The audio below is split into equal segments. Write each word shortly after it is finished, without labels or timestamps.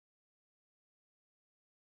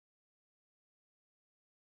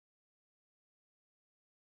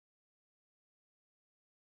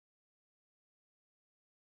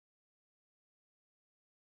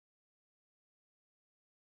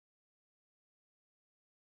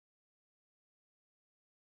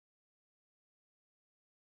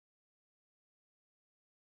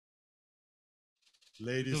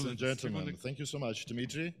ladies and gentlemen. Thank you so much,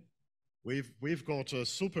 Dimitri. We've got a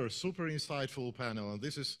super insightful panel, and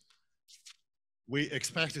we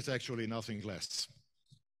expected actually nothing less.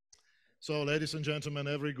 So, ladies and gentlemen,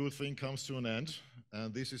 every good thing comes to an end,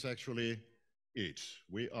 and this is actually it.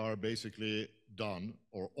 We are basically done,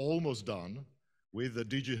 or almost done, with the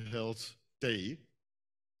DigiHealth Day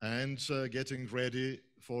and getting ready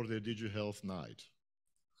for the DigiHealth Night.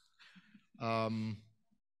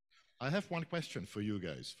 I have one question for you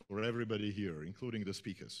guys, for everybody here, including the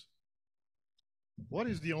speakers. What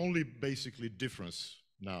is the only basically difference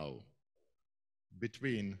now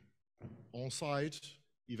between on-site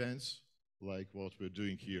events, like what we're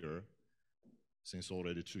doing here since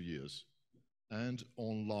already 2 years, and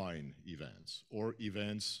online events, or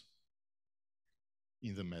events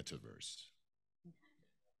in the metaverse?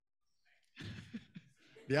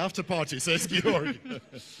 The after party, says Georg.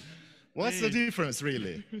 What's the difference,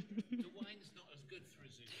 really? The wine is not as good through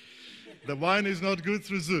Zoom. The wine is not good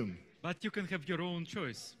through Zoom. But you can have your own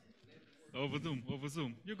choice. Over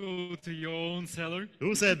Zoom. You go to your own cellar.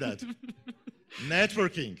 Who said that?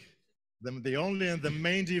 Networking. The only and the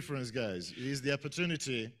main difference, guys, is the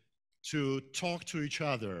opportunity to talk to each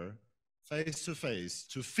other face to face,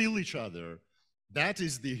 to feel each other. That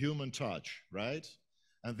is the human touch, right?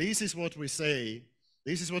 And this is what we say,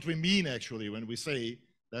 this is what we mean actually when we say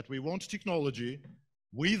that we want technology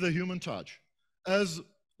with a human touch. As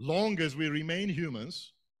long as we remain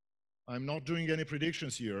humans, I'm not doing any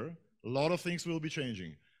predictions here, a lot of things will be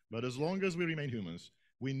changing, but as long as we remain humans,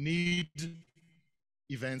 we need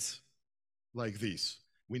events like this.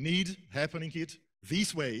 We need happening it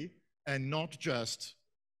this way and not just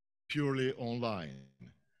purely online.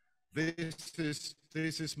 This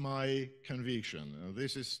is my conviction.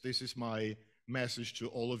 This is my message to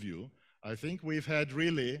all of you. I think we've had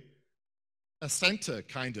really a center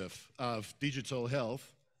kind of digital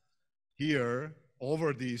health here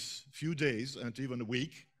over these few days and even a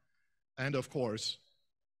week. And of course,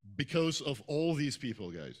 because of all these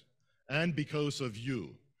people, guys, and because of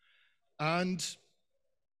you. And,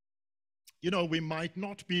 you know, we might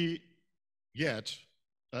not be yet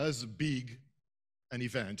as big an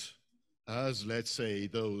event as, let's say,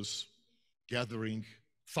 those gathering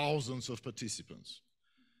thousands of participants.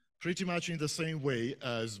 Pretty much in the same way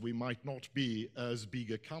as we might not be as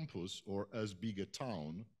big a campus or as big a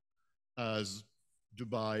town as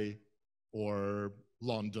Dubai or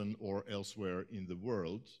London or elsewhere in the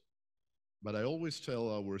world. But I always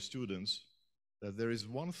tell our students that there is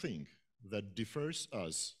one thing that differs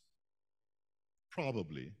us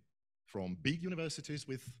probably from big universities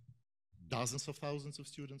with dozens of thousands of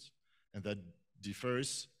students, and that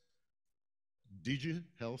differs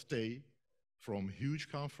DigiHealth Day from huge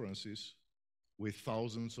conferences with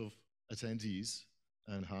thousands of attendees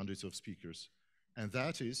and hundreds of speakers. And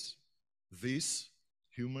that is this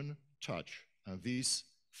human touch and this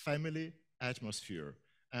family atmosphere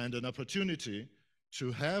and an opportunity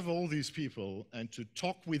to have all these people and to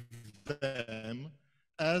talk with them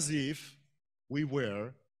as if we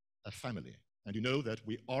were a family. And you know that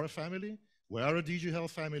we are a family. We are a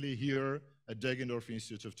DigiHealth family here at Deggendorf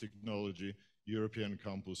Institute of Technology, European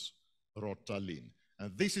Campus Rottal-Inn.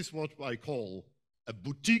 And this is what I call a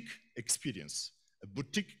boutique experience, a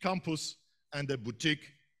boutique campus and a boutique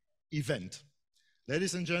event.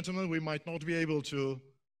 Ladies and gentlemen, we might not be able to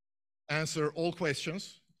answer all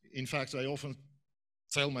questions. In fact, I often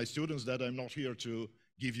tell my students that I'm not here to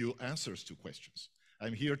give you answers to questions.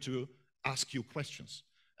 I'm here to ask you questions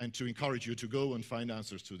and to encourage you to go and find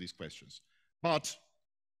answers to these questions. But,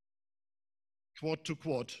 quote to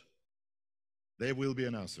quote, there will be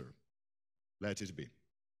an answer. Let it be.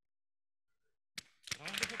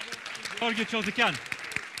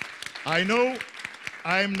 I know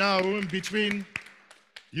I'm now in between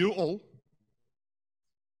you all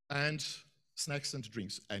and snacks and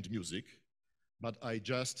drinks and music, but I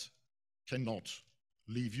just cannot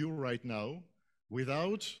leave you right now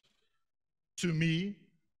without, to me,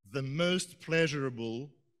 the most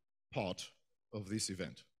pleasurable part of this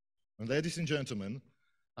event. And ladies and gentlemen,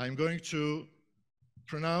 I'm going to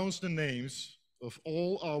pronounce the names of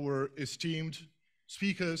all our esteemed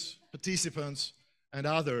speakers, participants, and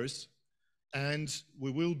others, and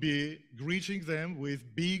we will be greeting them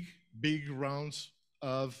with big rounds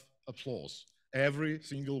of applause, every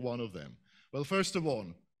single one of them. Well, first of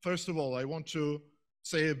all, I want to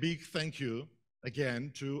say a big thank you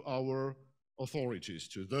again to our authorities,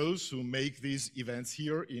 to those who make these events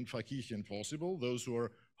here in Pfarrkirchen possible, those who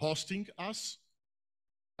are hosting us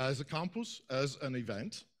as a campus, as an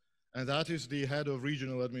event, and that is the head of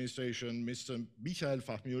regional administration, Mr. Michael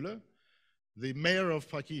Fachmüller, the mayor of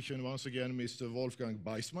Pfarrkirchen, once again, Mr. Wolfgang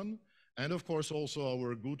Beismann, and of course also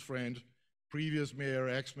our good friend, previous mayor,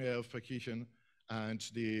 ex-mayor of Pfarrkirchen, and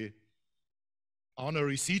the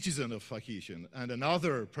honorary citizen of Pfarrkirchen, and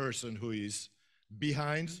another person who is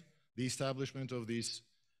behind the establishment of this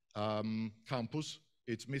campus.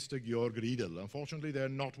 It's Mr. Georg Riedel. Unfortunately, they're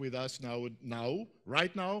not with us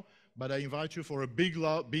right now, but I invite you for a big,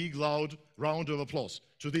 loud round of applause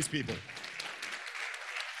to these people.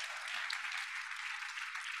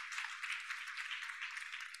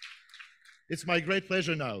 It's my great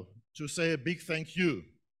pleasure now to say a big thank you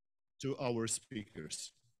to our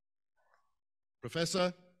speakers.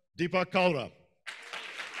 Professor Deepak Kaura.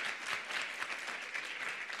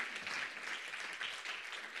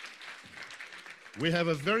 We have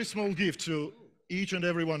a very small gift to each and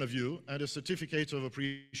every one of you and a certificate of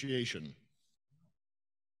appreciation.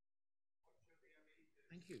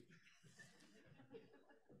 Thank you.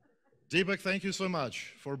 Deepak, thank you so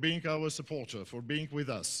much for being our supporter, for being with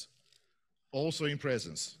us, also in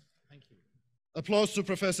presence. Thank you. Applause to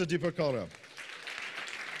Professor Deepak Kaura.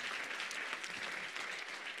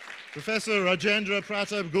 Professor Rajendra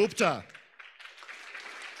Pratap Gupta.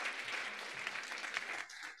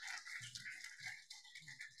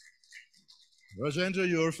 Rajendra,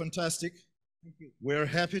 you're fantastic. Thank you. We're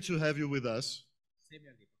happy to have you with us Same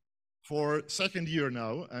here, Deepak. for second year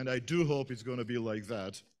now, and I do hope it's going to be like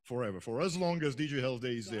that forever, for as long as DigiHealth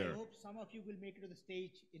Day is So there. I hope some of you will make it to the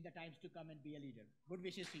stage in the times to come and be a leader. Good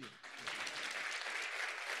wishes to you.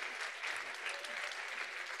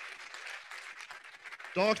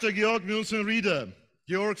 Dr. Georg Münzen-Rieder.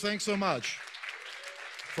 Georg, thanks so much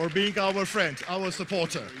for being our friend, our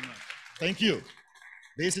supporter. Thank you.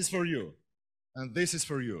 This is for you, and this is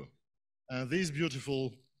for you. And these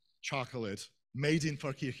beautiful chocolate, made in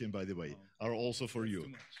Pfarrkirchen, by the way, are also for you.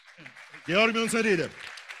 Georg Münzen-Rieder.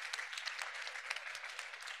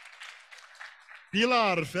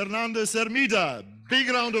 Pilar Fernandez Hermida. Big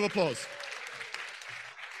round of applause.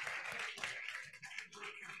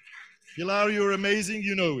 Pilar, you're amazing,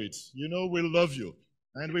 you know it. You know we love you.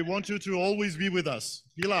 And we want you to always be with us.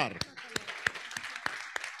 Pilar.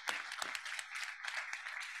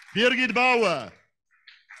 Birgit Bauer.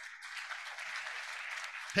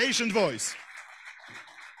 Patient voice.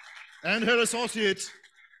 And her associate,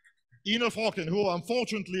 Ina Focken, who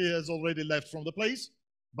unfortunately has already left from the place,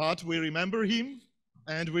 but we remember him,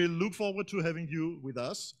 and we look forward to having you with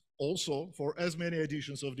us also for as many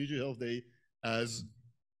editions of DigiHealth Day as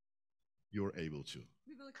you're able to.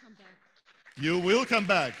 We will come back. You will come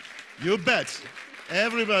back, you bet.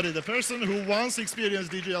 Everybody, the person who once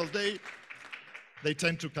experienced DigiHealth Day, they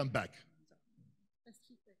tend to come back. Let's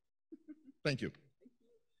keep it. Thank you.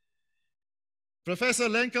 Professor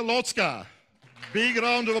Lenka Lotska, big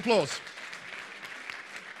round of applause.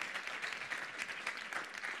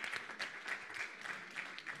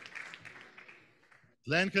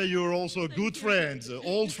 Lenka, you're also a good friend,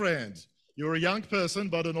 old friend. You're a young person,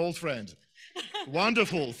 but an old friend.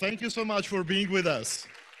 Wonderful. Thank you so much for being with us.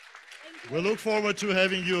 We look forward to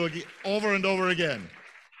having you over and over again.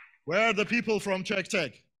 Where are the people from Czech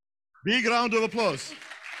Tech? Big round of applause.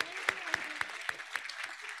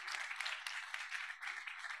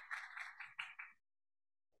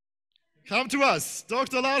 Come to us,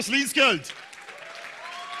 Dr. Lars Linskjöld.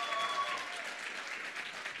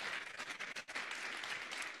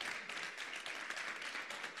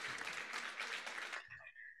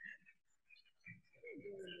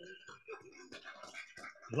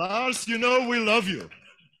 Lars, you know we love you.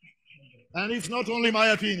 And it's not only my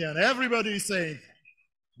opinion. Everybody is saying,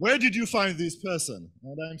 where did you find this person?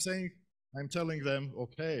 And I'm telling them,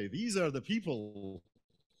 okay, these are the people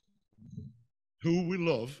who we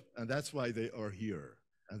love, and that's why they are here.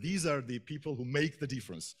 And these are the people who make the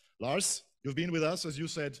difference. Lars, you've been with us, as you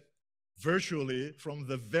said, virtually from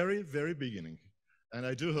the very, very beginning. And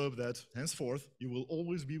I do hope that henceforth you will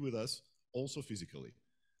always be with us, also physically.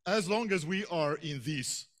 As long as we are in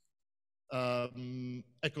this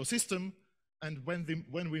ecosystem, and when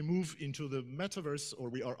we move into the metaverse, or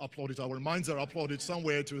we are uploaded, our minds are uploaded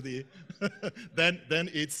somewhere to the, then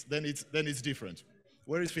it's different.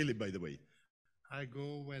 Where is Philip, by the way? I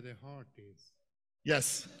go where the heart is.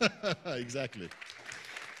 Yes, exactly.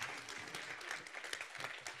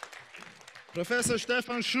 Professor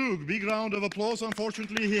Stefan Schug, big round of applause.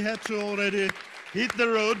 Unfortunately, he had to already hit the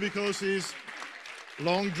road because he's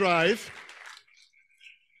long drive.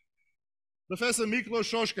 Professor Miklos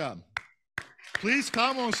Shoshka, please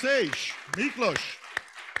come on stage. Miklos.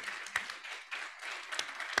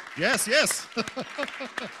 Yes, yes.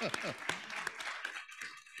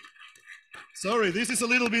 Sorry, this is a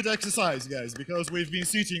little bit exercise, guys, because we've been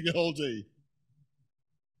sitting the whole day.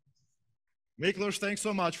 Miklos, thanks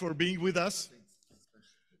so much for being with us.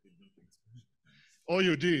 Oh,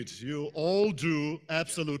 you did. You all do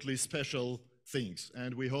absolutely special things,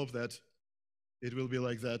 and we hope that it will be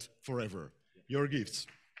like that forever. Your gifts.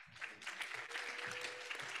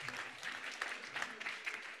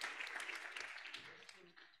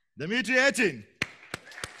 Dimitri Etin,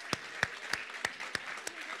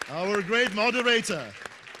 our great moderator,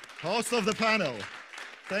 host of the panel.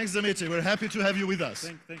 Thanks, Dimitri. We're happy to have you with us.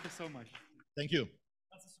 Thank you so much. Thank you.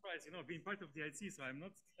 That's a surprise, being part of the DIT, so I'm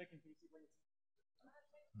not expecting to receive anything.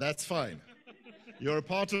 That's fine. You're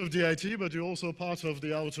part of the IT, but you're also part of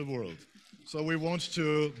the outer world. So we want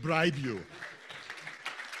to bribe you.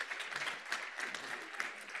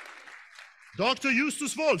 Dr.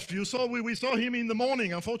 Justus Wolf, we saw him in the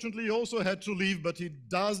morning. Unfortunately, he also had to leave, but he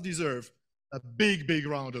does deserve a big, big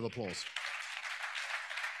round of applause.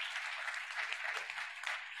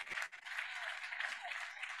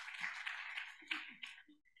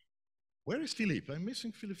 Where is Philippe? I'm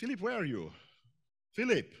missing Philippe. Philippe, where are you?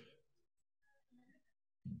 Philippe.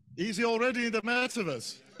 Is he already in the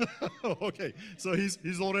metaverse? Okay, so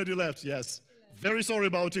he's already left, yes. Very sorry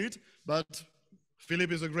about it, but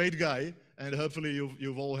Philippe is a great guy, and hopefully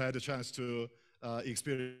you've all had a chance to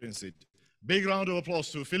experience it. Big round of applause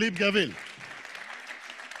to Philippe Gavil.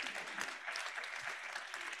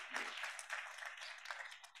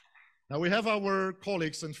 Now we have our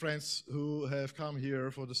colleagues and friends who have come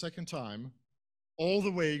here for the second time, all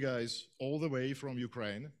the way, guys, all the way from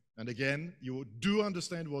Ukraine. And again, you do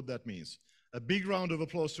understand what that means. A big round of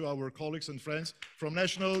applause to our colleagues and friends from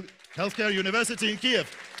National Healthcare University in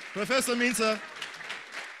Kiev. Professor Mintzer,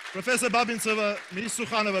 Professor Babintseva, Ms.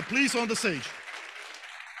 Sukhanova, please on the stage.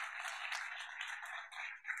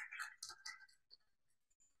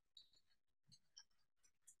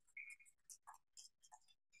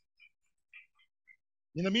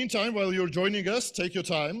 In the meantime, while you're joining us, take your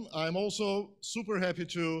time. I'm also super happy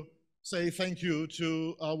to say thank you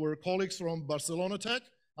to our colleagues from Barcelona Tech.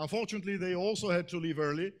 Unfortunately, they also had to leave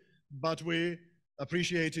early, but we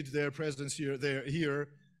appreciated their presence here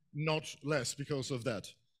not less because of that.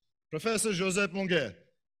 Professor Josep Monguet,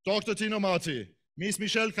 Dr. Tino Marti, Ms.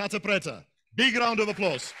 Michelle Catapreta. Big round of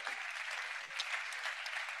applause.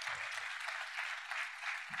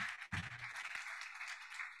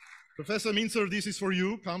 Professor Mintzer, this is for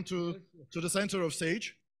you. Come to the center of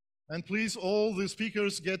stage. And please, all the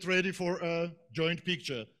speakers get ready for a joint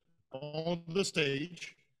picture on the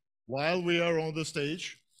stage. While we are on the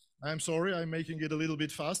stage, I'm sorry, I'm making it a little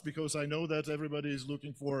bit fast because I know that everybody is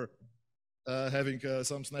looking for having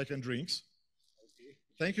some snack and drinks. Okay.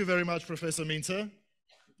 Thank you very much, Professor Mintzer.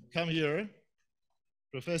 Come here.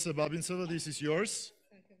 Professor Babintseva, this is yours.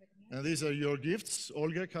 And these are your gifts.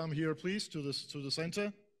 Olga, come here, please, to the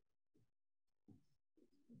center.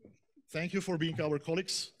 Thank you for being our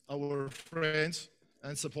colleagues, our friends,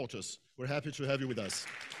 and supporters. We're happy to have you with us.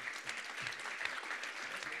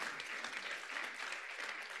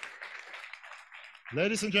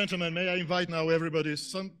 Ladies and gentlemen, may I invite now everybody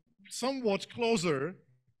somewhat closer,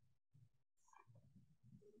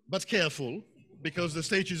 but careful, because the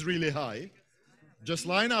stage is really high. Just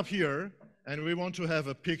line up here, and we want to have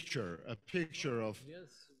a picture of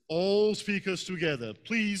all speakers together.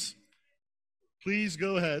 Please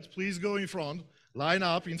go ahead, please go in front, line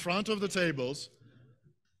up in front of the tables.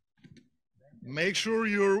 Make sure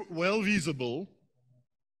you're well visible.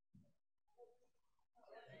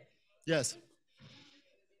 Yes.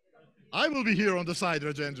 I will be here on the side,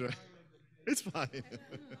 Rajendra. It's fine.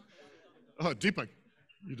 Oh, Deepak,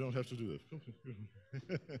 you don't have to do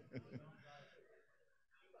that.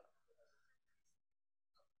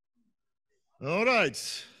 All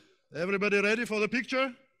right. Everybody ready for the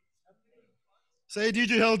picture? Say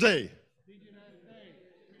DigiHealth Day.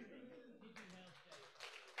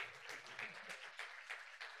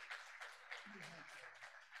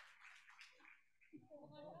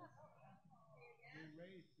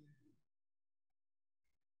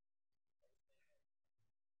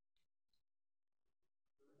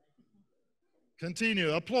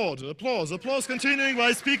 Continue, applause, applause, applause continuing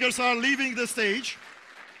while speakers are leaving the stage.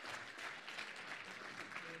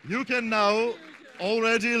 You can now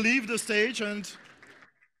already leave the stage,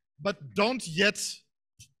 but don't yet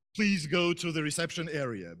please go to the reception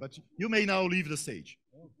area, but you may now leave the stage.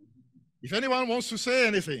 If anyone wants to say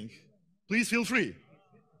anything, please feel free.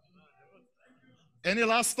 Any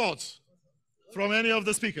last thoughts from any of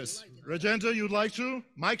the speakers? Rajendra, you'd like to?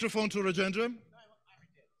 Microphone to Rajendra.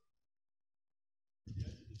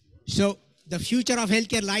 So the future of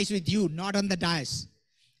healthcare lies with you, not on the dais.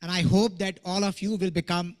 And I hope that all of you will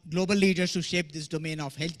become global leaders to shape this domain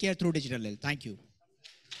of healthcare through digital health. Thank you.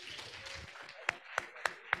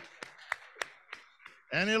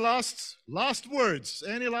 Any last words?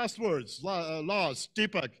 Any last words? Lars,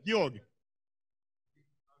 Deepak, Georg.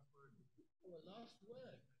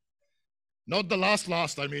 Not the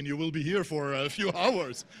last. I mean, you will be here for a few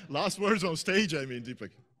hours. Last words on stage, I mean,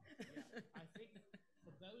 Deepak. I think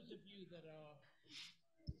for those of you that are...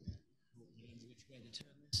 Which way to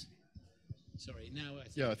turn this? Sorry, now I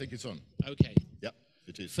think... Yeah, I think it's on. Okay. Yeah,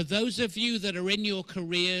 it is. For those of you that are in your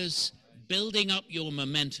careers, building up your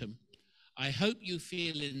momentum, I hope you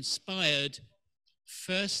feel inspired,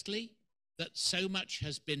 firstly, that so much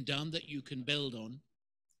has been done that you can build on,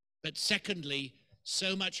 but secondly,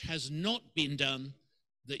 so much has not been done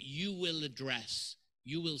that you will address,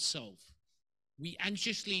 you will solve. We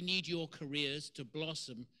anxiously need your careers to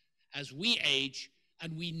blossom as we age,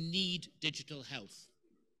 and we need digital health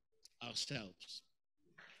ourselves.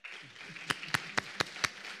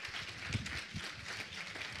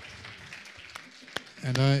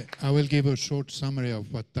 And I will give a short summary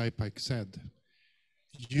of what Deepak said.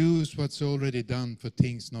 Use what's already done for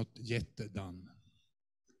things not yet done.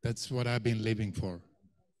 That's what I've been living for.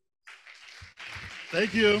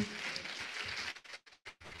 Thank you.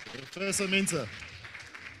 Professor Minzer.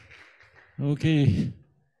 Okay.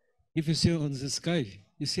 If you see on the sky,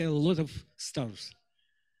 you see a lot of stars,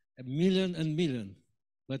 a million and million,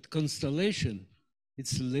 but constellation,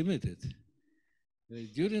 it's limited.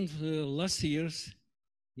 During the last years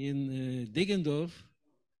in Deggendorf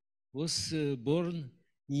was born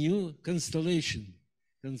new constellation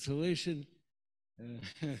in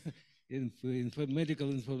medical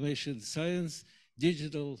information science,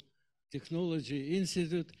 digital technology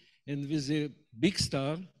institute, and with a big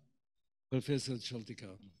star, Professor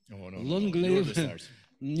Chaltikan. Oh, no, Long live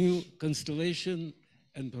new constellation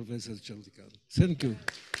and Professor Chaltikan. Thank you.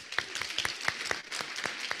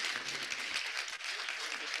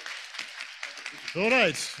 All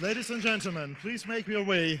right, ladies and gentlemen, please make your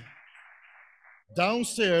way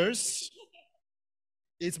downstairs.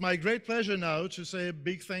 It's my great pleasure now to say a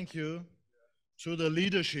big thank you to the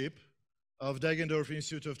leadership of Deggendorf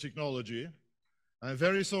Institute of Technology. I'm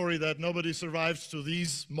very sorry that nobody survived to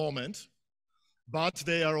this moment, but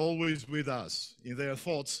they are always with us in their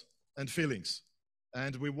thoughts and feelings.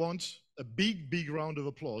 And we want a big, big round of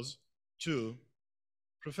applause to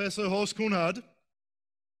Professor Horst Kunhard,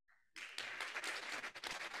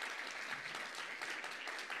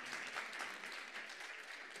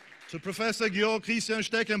 to Professor Georg Christian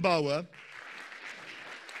Steckenbauer,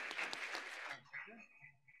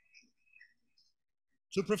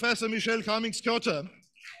 to Professor Michelle Cummings-Cotter,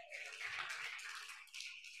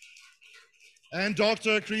 and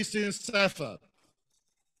Dr. Christine Staffer,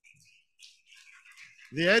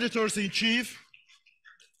 the editors-in-chief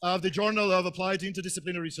of the Journal of Applied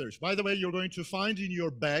Interdisciplinary Research. By the way, you're going to find in your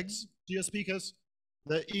bags, dear speakers,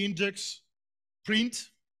 the index print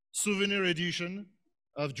souvenir edition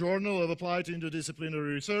of Journal of Applied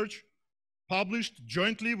Interdisciplinary Research, published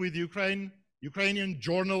jointly with the Ukrainian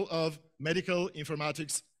Journal of Medical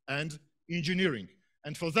Informatics and Engineering.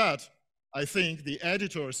 And for that, I think the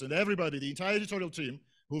editors and everybody, the entire editorial team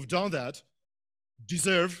who've done that,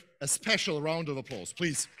 deserve a special round of applause,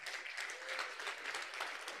 please.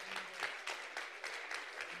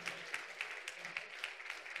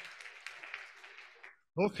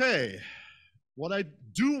 Okay, what I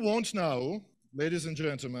do want now, ladies and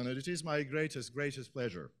gentlemen, and it is my greatest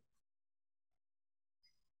pleasure,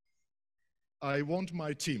 I want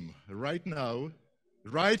my team right now,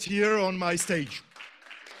 right here on my stage.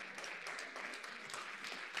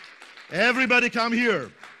 Everybody come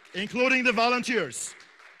here, including the volunteers.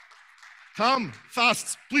 Come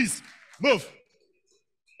fast, please, move.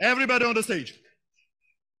 Everybody on the stage.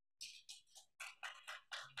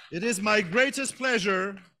 It is my greatest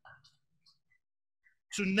pleasure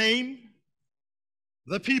to name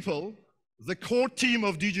the people, the core team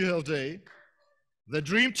of DigiHealth Day, the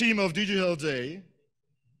dream team of DigiHealth Day,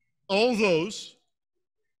 all those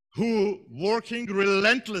who, working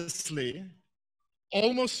relentlessly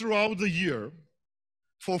almost throughout the year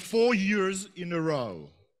for 4 years in a row,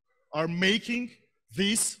 are making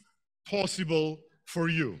this possible for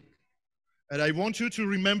you. And I want you to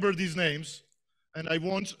remember these names, and I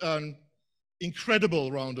want an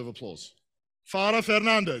incredible round of applause. Farah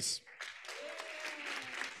Fernandez,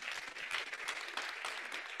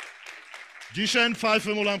 Jishen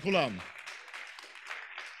Pfeiffer Mulam,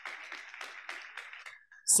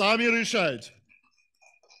 Samir Rishad,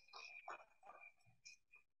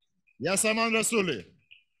 Yasaman Rasuli,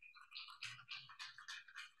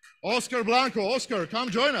 Oscar Blanco. Oscar, come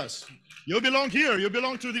join us. You belong here, you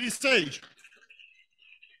belong to this stage.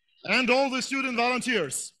 And all the student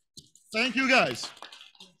volunteers. Thank you guys.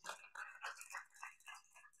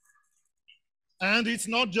 And it's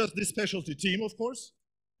not just the specialty team, of course.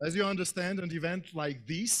 As you understand, an event like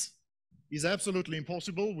this is absolutely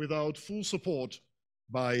impossible without full support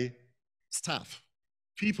by staff,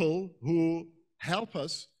 people who help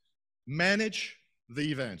us manage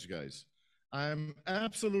the event, guys. I'm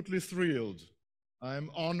absolutely thrilled, I'm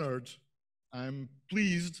honored, I'm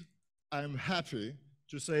pleased, I'm happy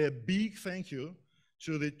to say a big thank you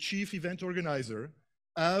to the chief event organizer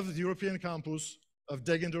of the European campus of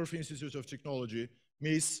Deggendorf Institute of Technology,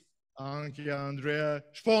 Miss Anke Andrea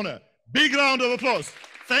Spone. Big round of applause.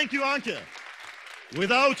 Thank you, Anke.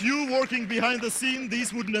 Without you working behind the scene,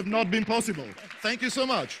 this wouldn't have not been possible. Thank you so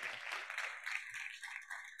much.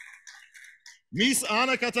 Miss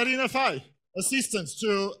Anna Katarina Fay, assistant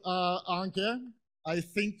to Anke. I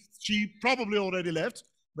think she probably already left,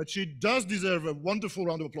 but she does deserve a wonderful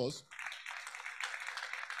round of applause.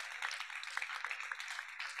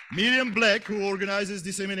 Miriam Black, who organizes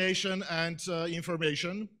dissemination and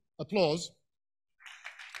information. Applause.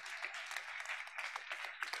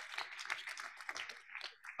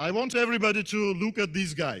 I want everybody to look at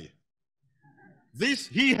this guy.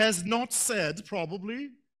 He has not said, probably,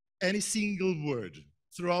 any single word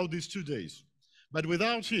throughout these 2 days. But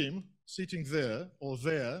without him sitting there or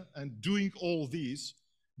there and doing all this,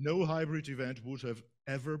 no hybrid event would have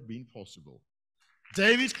ever been possible.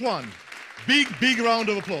 David Kwan, big round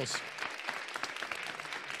of applause.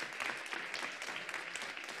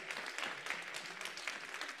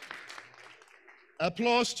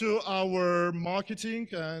 Applause to our marketing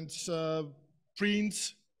and print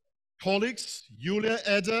colleagues, Julia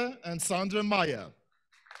Agder and Sandra Meyer.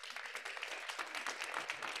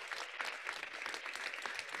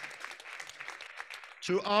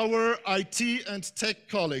 To our IT and tech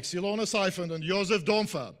colleagues, Ilona Seifert and Josef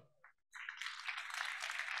Domfer.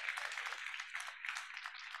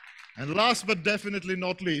 And last but definitely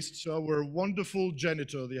not least, to our wonderful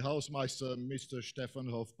janitor, the Hausmeister, Mr. Stefan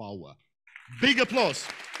Hofbauer. Big applause.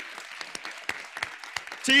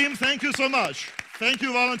 Team, thank you so much. Thank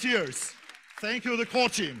you, volunteers. Thank you, the core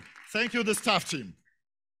team. Thank you, the staff team.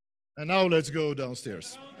 And now let's go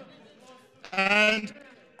downstairs. And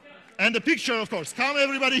the picture, of course. Come,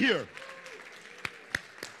 everybody here.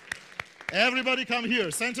 Everybody come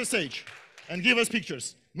here, center stage, and give us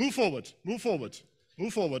pictures. Move forward, move forward,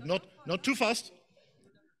 move forward. Not too fast.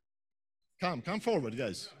 Come forward,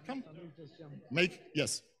 guys. Come.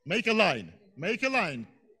 Make a line. Make a line.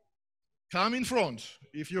 Come in front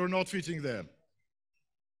if you're not fitting there.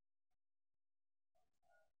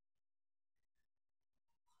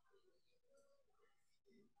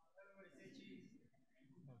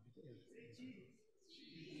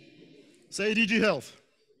 Say DigiHealth.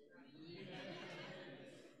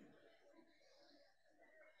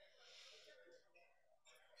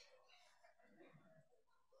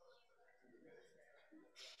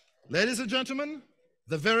 Ladies and gentlemen,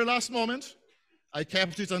 the very last moment, I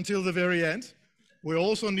kept it until the very end. We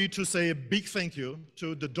also need to say a big thank you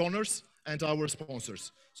to the donors and our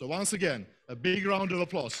sponsors. So once again, a big round of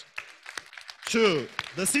applause to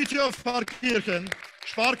the city of Pfarrkirchen,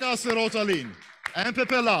 Pfarrkirchen Rottal-Inn,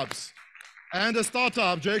 MPP Labs, and the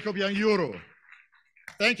startup Jacob Young Euro.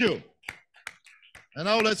 Thank you. And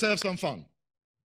now let's have some fun.